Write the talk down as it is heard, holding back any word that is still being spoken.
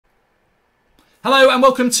Hello and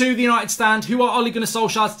welcome to the United Stand. Who are Ole Gunnar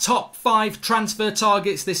Solskjaer's top 5 transfer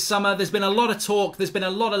targets this summer? There's been a lot of talk, there's been a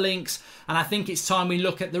lot of links, and I think it's time we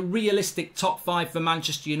look at the realistic top 5 for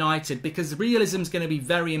Manchester United, because realism is going to be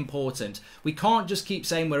very important. We can't just keep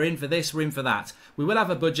saying we're in for this, we're in for that. We will have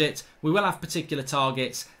a budget, we will have particular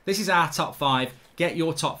targets. This is our top 5. Get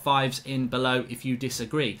your top 5s in below if you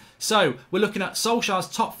disagree. So we're looking at Solskjaer's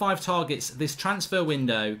top 5 targets this transfer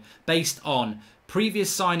window based on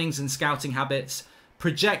previous signings and scouting habits,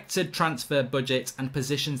 projected transfer budget, and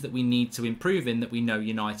positions that we need to improve in that we know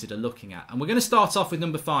United are looking at. And we're going to start off with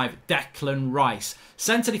number 5, Declan Rice.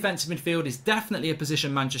 Centre defensive midfield is definitely a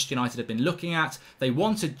position Manchester United have been looking at. They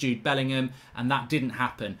wanted Jude Bellingham and that didn't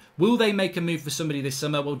happen. Will they make a move for somebody this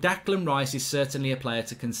summer? Well, Declan Rice is certainly a player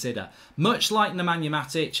to consider. Much like Nemanja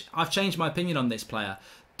Matic, I've changed my opinion on this player.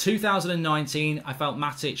 2019, I felt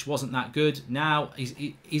Matic wasn't that good. Now,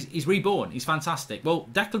 he's reborn. He's fantastic. Well,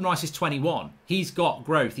 Declan Rice is 21. He's got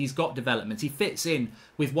growth. He's got development. He fits in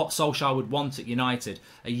with what Solskjaer would want at United.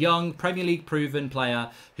 A young, Premier League proven player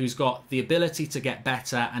who's got the ability to get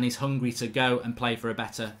better and is hungry to go and play for a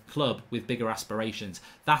better club with bigger aspirations.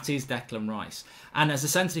 That is Declan Rice. And as a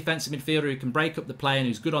centre defensive midfielder who can break up the play and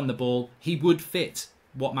who's good on the ball, he would fit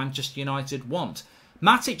what Manchester United want.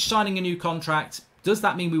 Matic signing a new contract. Does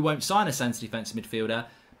that mean we won't sign a centre defensive midfielder?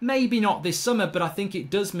 Maybe not this summer, but I think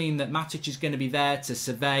it does mean that Matic is going to be there to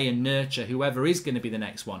survey and nurture whoever is going to be the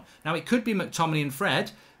next one. Now, it could be McTominay and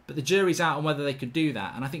Fred, but the jury's out on whether they could do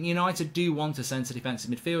that. And I think United do want a centre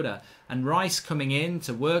defensive midfielder. And Rice coming in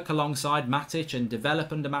to work alongside Matic and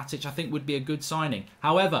develop under Matic, I think would be a good signing.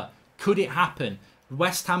 However, could it happen?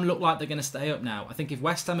 West Ham look like they're going to stay up now. I think if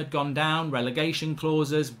West Ham had gone down, relegation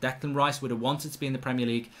clauses, Declan Rice would have wanted to be in the Premier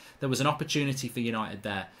League. There was an opportunity for United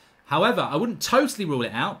there. However, I wouldn't totally rule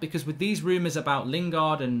it out, because with these rumours about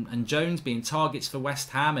Lingard and Jones being targets for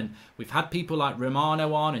West Ham, and we've had people like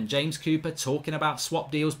Romano on and James Cooper talking about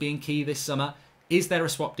swap deals being key this summer, is there a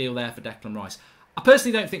swap deal there for Declan Rice? I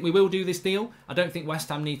personally don't think we will do this deal. I don't think West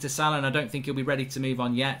Ham need to sell, and I don't think he'll be ready to move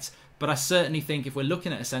on yet. But I certainly think if we're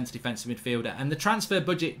looking at a centre defensive midfielder and the transfer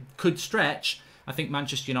budget could stretch, I think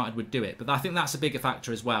Manchester United would do it. But I think that's a bigger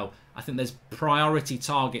factor as well. I think there's priority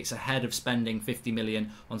targets ahead of spending 50 million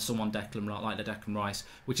on someone like Declan Rice,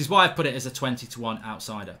 which is why I've put it as a 20-1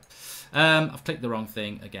 outsider. I've clicked the wrong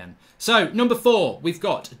thing again. So, number 4, we've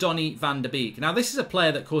got Donny van der Beek. Now, this is a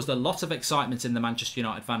player that caused a lot of excitement in the Manchester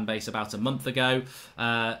United fan base about a month ago.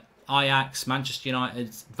 Ajax, Manchester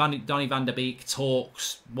United, Donny van der Beek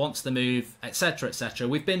talks, wants the move, etc, etc.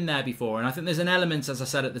 We've been there before, and I think there's an element, as I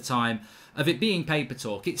said at the time, of it being paper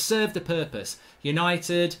talk. It served a purpose.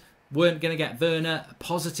 United weren't going to get Werner, a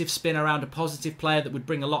positive spin around a positive player that would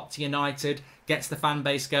bring a lot to United, gets the fan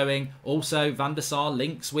base going. Also, Van der Sar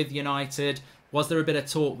links with United. Was there a bit of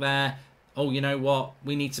talk there? Oh, you know what?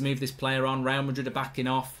 We need to move this player on. Real Madrid are backing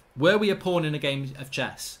off. Were we a pawn in a game of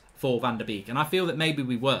chess for Van der Beek? And I feel that maybe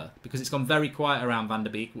we were, because it's gone very quiet around Van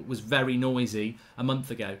der Beek. It was very noisy a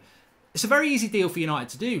month ago. It's a very easy deal for United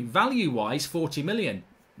to do. Value-wise, 40 million.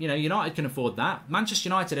 You know, United can afford that. Manchester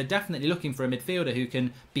United are definitely looking for a midfielder who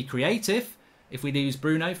can be creative if we lose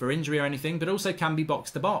Bruno for injury or anything, but also can be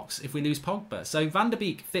box-to-box if we lose Pogba. So Van der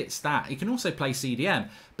Beek fits that. He can also play CDM,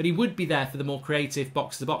 but he would be there for the more creative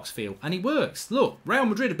box-to-box feel. And he works. Look, Real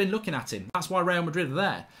Madrid have been looking at him. That's why Real Madrid are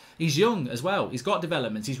there. He's young as well. He's got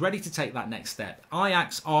development. He's ready to take that next step.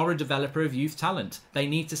 Ajax are a developer of youth talent. They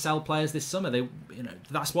need to sell players this summer.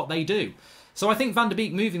 That's what they do. So I think Van der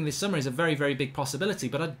Beek moving this summer is a very, very big possibility,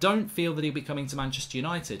 but I don't feel that he'll be coming to Manchester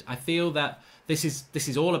United. I feel that this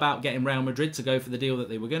is all about getting Real Madrid to go for the deal that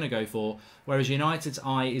they were going to go for, whereas United's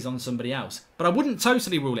eye is on somebody else. But I wouldn't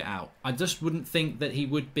totally rule it out. I just wouldn't think that he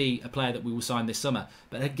would be a player that we will sign this summer.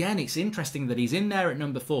 But again, it's interesting that he's in there at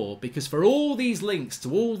number 4, because for all these links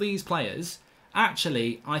to all these players,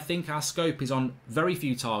 actually, I think our scope is on very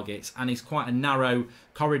few targets and is quite a narrow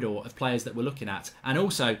corridor of players that we're looking at. And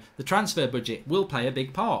also, the transfer budget will play a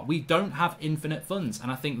big part. We don't have infinite funds, and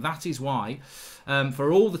I think that is why,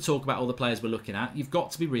 for all the talk about all the players we're looking at, you've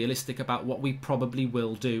got to be realistic about what we probably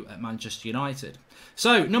will do at Manchester United.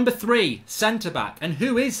 So, number 3, centre-back. And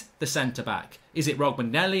who is the centre-back? Is it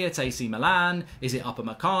Rogbonelli at AC Milan? Is it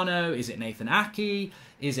Upamecano? Is it Nathan Ake?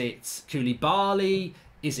 Is it Koulibaly?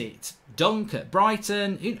 Is it Dunk at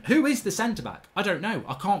Brighton? Who is the centre-back? I don't know.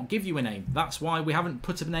 I can't give you a name. That's why we haven't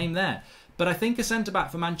put a name there. But I think a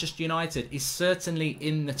centre-back for Manchester United is certainly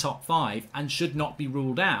in the top 5 and should not be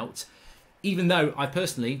ruled out, even though I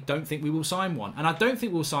personally don't think we will sign one. And I don't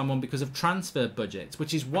think we'll sign one because of transfer budgets,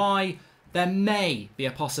 which is why there may be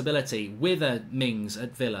a possibility with a Mings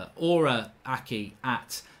at Villa or a Ake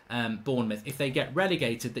at Bournemouth, if they get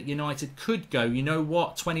relegated, that United could go, you know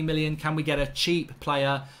what, 20 million, can we get a cheap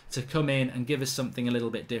player to come in and give us something a little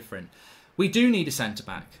bit different? We do need a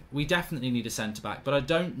centre-back. We definitely need a centre-back, but I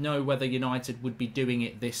don't know whether United would be doing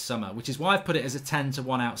it this summer, which is why I've put it as a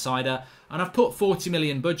 10-1 outsider, and I've put 40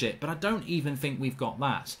 million budget, but I don't even think we've got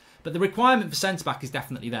that. But the requirement for centre-back is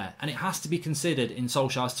definitely there, and it has to be considered in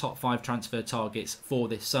Solskjaer's top 5 transfer targets for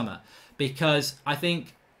this summer, because I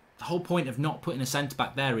think the whole point of not putting a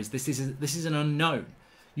centre-back there is this is an unknown.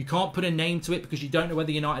 You can't put a name to it because you don't know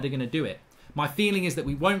whether United are going to do it. My feeling is that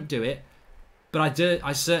we won't do it, but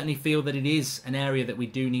I certainly feel that it is an area that we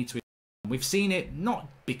do need to. We've seen it not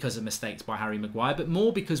because of mistakes by Harry Maguire, but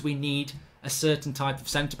more because we need a certain type of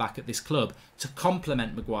centre-back at this club to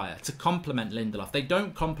complement Maguire, to complement Lindelof. They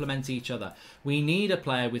don't complement each other. We need a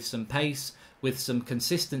player with some pace, with some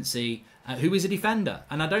consistency, who is a defender.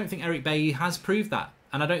 And I don't think Eric Bailly has proved that.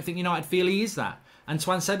 And I don't think United feel he is that. And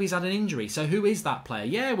Twansebi's had an injury. So who is that player?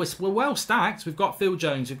 Yeah, we're well stacked. We've got Phil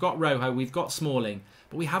Jones, we've got Rojo, we've got Smalling.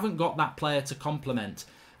 But we haven't got that player to complement.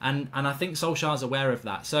 And I think Solskjaer's aware of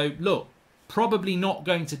that. So look, probably not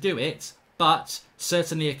going to do it, but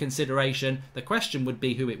certainly a consideration. The question would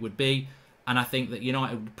be who it would be. And I think that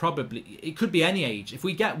United would probably... It could be any age. If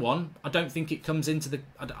we get one, I don't think it comes into the...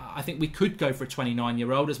 I think we could go for a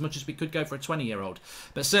 29-year-old as much as we could go for a 20-year-old.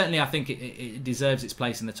 But certainly I think it deserves its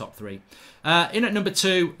place in the top 3. In at number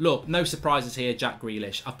 2, look, no surprises here, Jack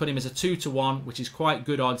Grealish. I've put him as a 2-1, which is quite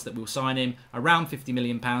good odds that we'll sign him. Around £50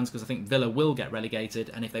 million, because I think Villa will get relegated.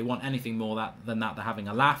 And if they want anything more than that, they're having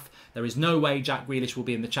a laugh. There is no way Jack Grealish will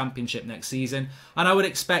be in the Championship next season. And I would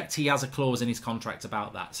expect he has a clause in his contract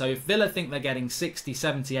about that. So if Villa think they're getting 60,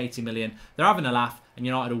 70, 80 million, they're having a laugh and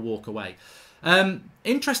United will walk away.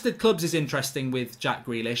 Interested clubs is interesting with Jack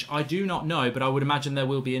Grealish. I do not know, but I would imagine there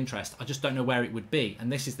will be interest. I just don't know where it would be.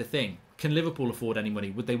 And this is the thing. Can Liverpool afford any money?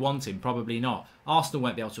 Would they want him? Probably not. Arsenal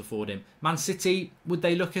won't be able to afford him. Man City, would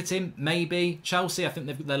they look at him? Maybe. Chelsea, I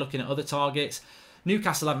think they're looking at other targets.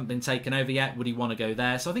 Newcastle haven't been taken over yet. Would he want to go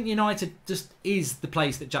there? So I think United just is the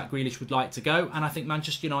place that Jack Grealish would like to go. And I think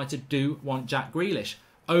Manchester United do want Jack Grealish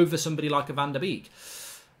over somebody like a Van der Beek.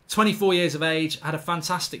 24 years of age, had a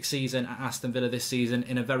fantastic season at Aston Villa this season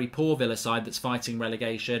in a very poor Villa side that's fighting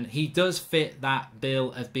relegation. He does fit that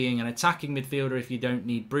bill of being an attacking midfielder if you don't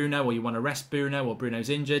need Bruno or you want to rest Bruno or Bruno's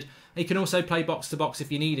injured. He can also play box-to-box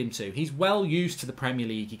if you need him to. He's well used to the Premier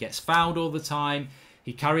League. He gets fouled all the time.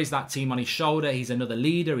 He carries that team on his shoulder. He's another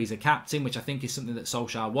leader. He's a captain, which I think is something that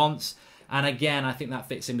Solskjaer wants. And again, I think that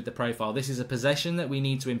fits in with the profile. This is a possession that we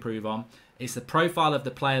need to improve on. It's the profile of the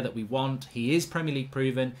player that we want. He is Premier League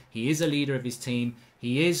proven. He is a leader of his team.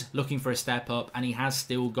 He is looking for a step up, and he has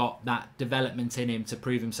still got that development in him to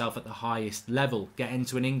prove himself at the highest level, get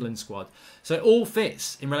into an England squad. So it all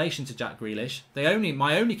fits in relation to Jack Grealish.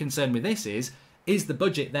 My only concern with this is the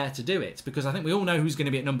budget there to do it? Because I think we all know who's going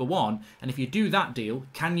to be at number 1. And if you do that deal,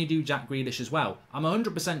 can you do Jack Grealish as well? I'm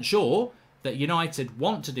 100% sure that United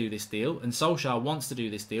want to do this deal and Solskjaer wants to do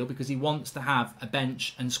this deal because he wants to have a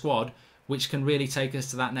bench and squad which can really take us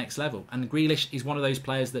to that next level. And Grealish is one of those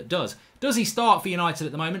players that does. Does he start for United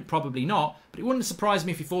at the moment? Probably not. But it wouldn't surprise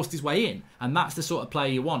me if he forced his way in. And that's the sort of player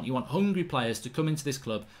you want. You want hungry players to come into this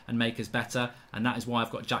club and make us better. And that is why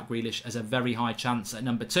I've got Jack Grealish as a very high chance at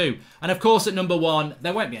number 2. And of course at number 1,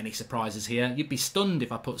 there won't be any surprises here. You'd be stunned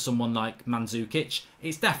if I put someone like Mandzukic.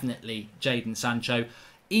 It's definitely Jadon Sancho.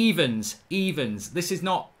 Evens. This is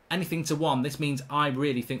not anything to 1. This means I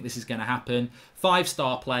really think this is going to happen.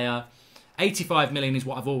 5-star player. 85 million is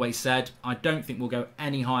what I've always said. I don't think we'll go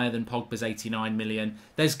any higher than Pogba's 89 million.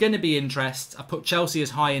 There's going to be interest. I put Chelsea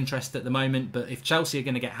as high interest at the moment, but if Chelsea are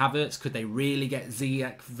going to get Havertz, could they really get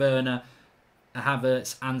Ziyech, Werner,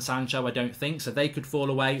 Havertz and Sancho? I don't think. So they could fall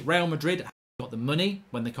away. Real Madrid have got the money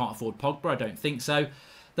when they can't afford Pogba. I don't think so.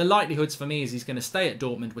 The likelihoods for me is he's going to stay at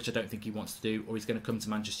Dortmund, which I don't think he wants to do, or he's going to come to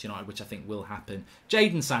Manchester United, which I think will happen.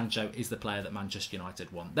 Jadon Sancho is the player that Manchester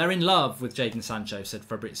United want. They're in love with Jadon Sancho, said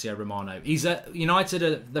Fabrizio Romano. He's at United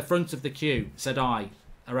at the front of the queue, said I,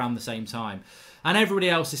 around the same time. And everybody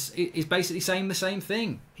else is basically saying the same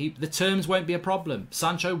thing. The terms won't be a problem.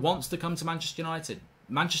 Sancho wants to come to Manchester United.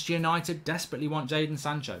 Manchester United desperately want Jadon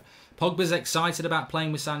Sancho. Pogba's excited about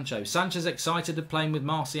playing with Sancho. Sancho's excited of playing with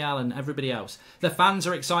Martial and everybody else. The fans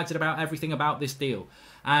are excited about everything about this deal.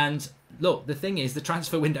 And look, the thing is, the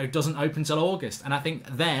transfer window doesn't open till August. And I think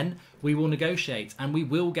then we will negotiate and we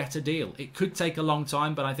will get a deal. It could take a long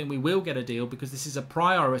time, but I think we will get a deal because this is a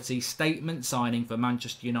priority statement signing for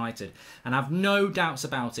Manchester United. And I have no doubts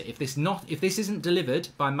about it. If this isn't delivered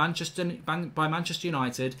by Manchester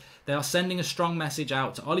United, they are sending a strong message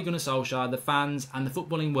out to Ole Gunnar Solskjaer, the fans and the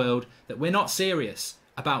footballing world that we're not serious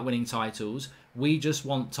about winning titles. We just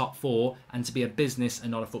want top 4 and to be a business and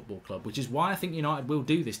not a football club, which is why I think United will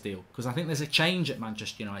do this deal, because I think there's a change at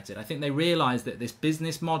Manchester United. I think they realise that this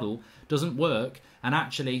business model doesn't work, and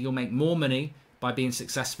actually you'll make more money by being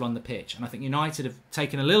successful on the pitch. And I think United have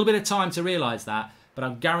taken a little bit of time to realise that, but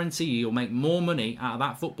I guarantee you'll make more money out of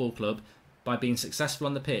that football club by being successful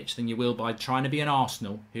on the pitch than you will by trying to be an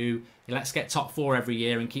Arsenal who, let's get top 4 every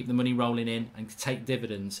year and keep the money rolling in and take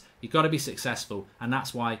dividends. You've got to be successful, and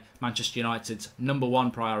that's why Manchester United's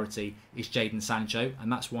 #1 priority is Jadon Sancho,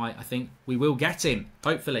 and that's why I think we will get him,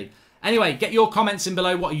 hopefully. Anyway, get your comments in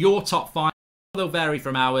below. What are your top 5? They'll vary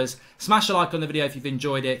from ours. Smash a like on the video if you've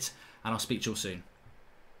enjoyed it, and I'll speak to you all soon.